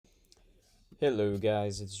Hello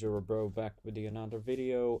guys, it's Jira Bro back with another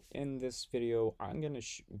video. In this video, I'm gonna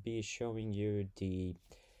be showing you the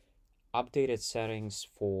updated settings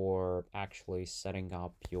for actually setting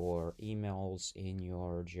up your emails in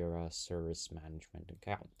your Jira Service Management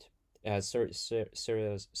account,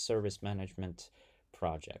 Service Management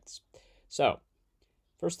projects. So,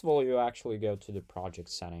 first of all, you actually go to the project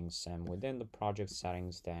settings, and within the project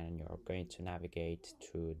settings, then you're going to navigate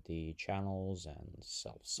to the channels and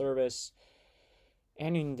self-service.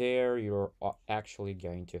 And in there, you're actually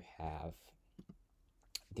going to have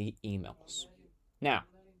the emails. Now,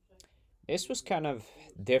 this was kind of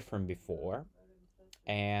different before,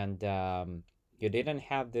 and you didn't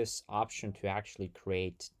have this option to actually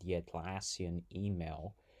create the Atlassian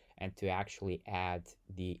email and to actually add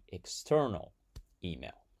the external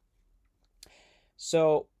email.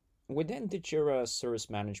 So within the Jira Service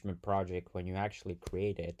Management project, when you actually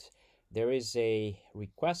create it, there is a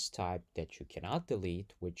request type that you cannot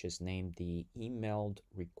delete, which is named the emailed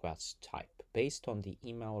request type. Based on the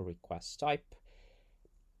email request type,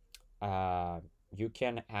 you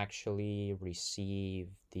can actually receive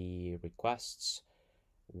the requests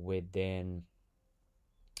within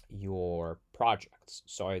your projects.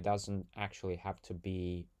 So it doesn't actually have to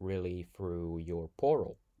be really through your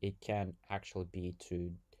portal. It can actually be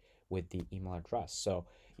with the email address. So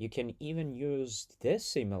you can even use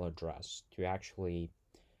this email address to actually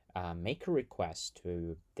make a request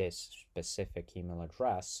to this specific email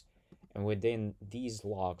address. And within these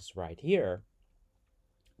logs right here,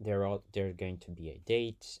 there's going to be a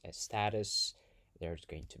date, a status, there's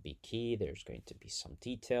going to be key, there's going to be some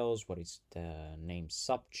details, what is the name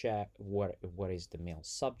subject, what is the mail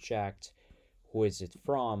subject, who is it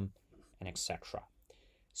from, and etc.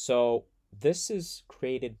 So this is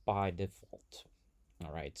created by default.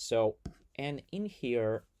 All right, so and in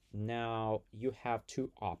here now you have two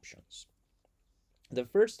options. The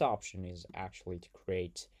first option is actually to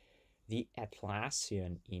create the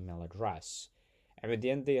Atlassian email address. And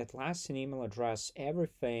within the Atlassian email address,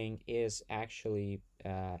 everything is actually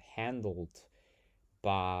handled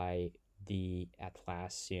by the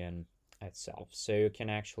Atlassian itself. So you can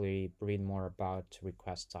actually read more about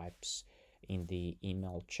request types in the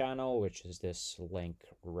email channel, which is this link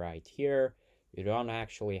right here. You don't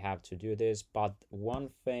actually have to do this, but one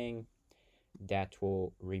thing that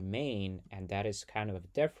will remain, and that is kind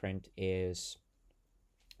of different, is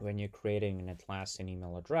when you're creating an Atlassian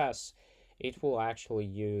email address, it will actually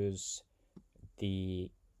use the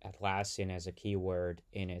Atlassian as a keyword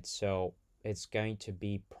in it. So it's going to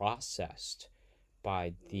be processed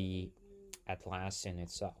by the Atlassian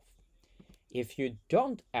itself. If you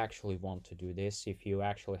don't actually want to do this, if you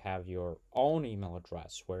actually have your own email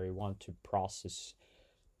address where you want to process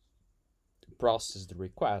the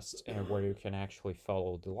requests and where you can actually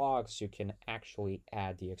follow the logs, you can actually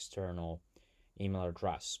add the external email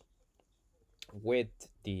address with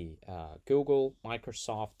the Google,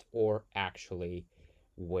 Microsoft, or actually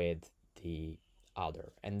with the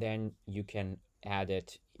other. And then you can add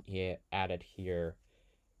it here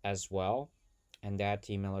as well. And that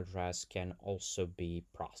email address can also be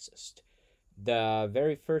processed. The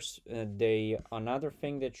very first, another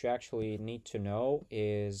thing that you actually need to know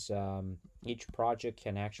is each project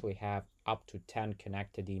can actually have up to 10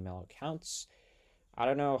 connected email accounts. I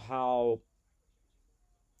don't know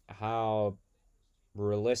how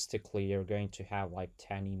realistically you're going to have like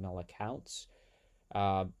 10 email accounts.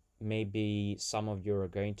 Maybe some of you are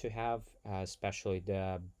going to have, especially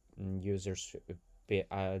the users,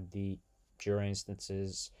 the Jira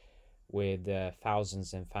instances with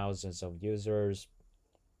thousands and thousands of users.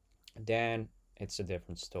 Then it's a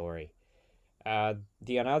different story.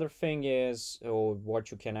 The another thing is, what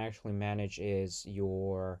you can actually manage is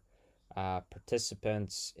your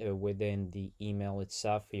participants within the email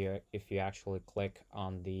itself. If you actually click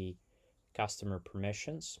on the customer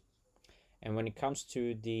permissions, and when it comes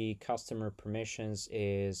to the customer permissions,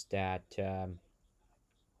 is that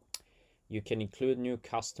you can include new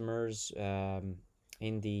customers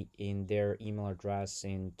in their email address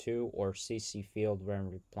in to or CC field when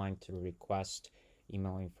replying to request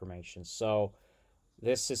email information. So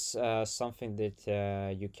this is something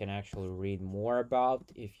that you can actually read more about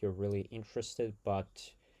if you're really interested,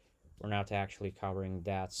 but we're not actually covering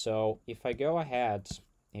that. So if I go ahead,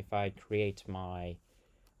 if I create my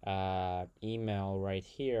email right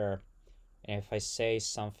here, and if I say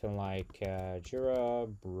something like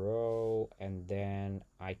Jira Bro, and then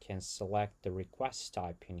I can select the request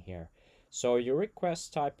type in here. So your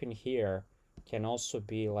request type in here can also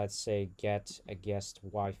be, let's say, get a guest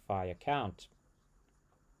Wi-Fi account.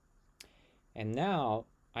 And now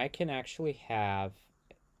I can actually have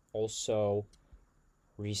also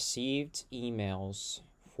received emails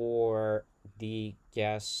for the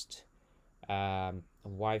guest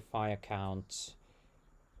Wi-Fi account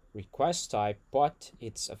request type, but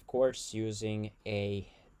it's of course using a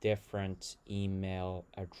different email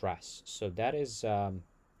address. So that is an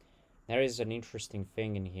interesting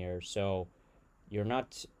thing in here. So you're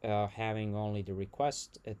not having only the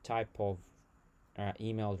request type of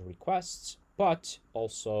email requests, but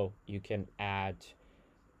also you can add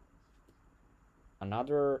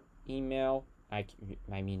another email. I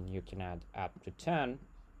mean, you can add up to 10,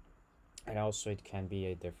 and also it can be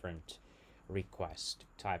a different request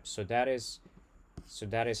type. So that is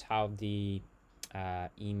how the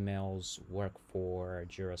emails work for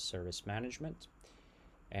Jira Service Management.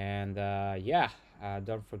 And yeah,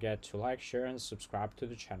 don't forget to like, share, and subscribe to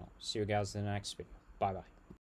the channel. See you guys in the next video. Bye bye.